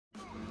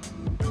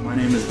My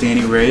name is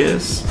Dany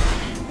Reyes,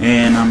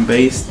 and I'm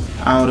based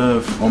out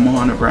of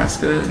Omaha,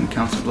 Nebraska, in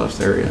Council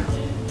Bluffs area.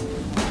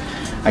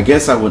 I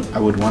guess I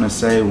would want to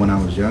say when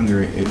I was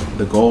younger,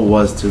 the goal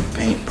was to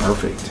paint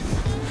perfect.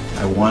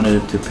 I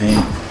wanted to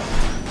paint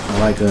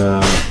like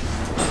a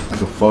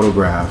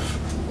photograph,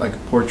 like a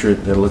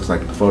portrait that looks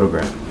like a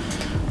photograph,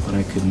 but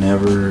I can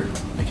never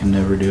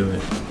do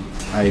it.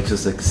 I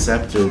just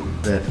accepted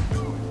that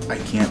I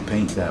can't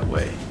paint that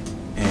way,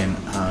 and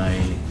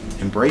I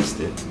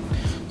embraced it.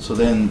 So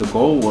then the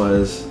goal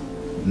was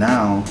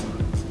now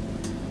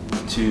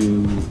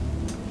to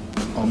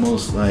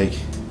almost like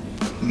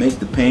make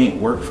the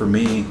paint work for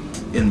me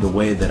in the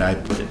way that I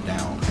put it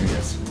down, I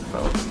guess,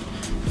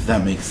 if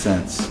that makes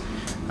sense.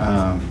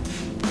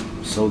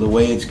 So the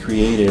way it's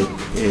created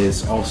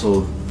is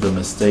also the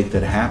mistake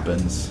that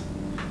happens,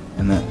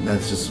 and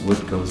that's just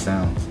what goes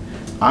down.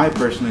 I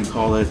personally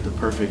call it the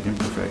perfect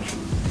imperfection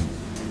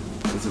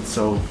because it's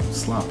so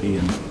sloppy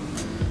and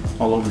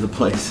all over the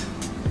place.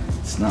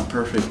 It's not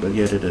perfect, but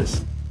yet it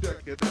is.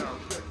 Check it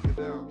out.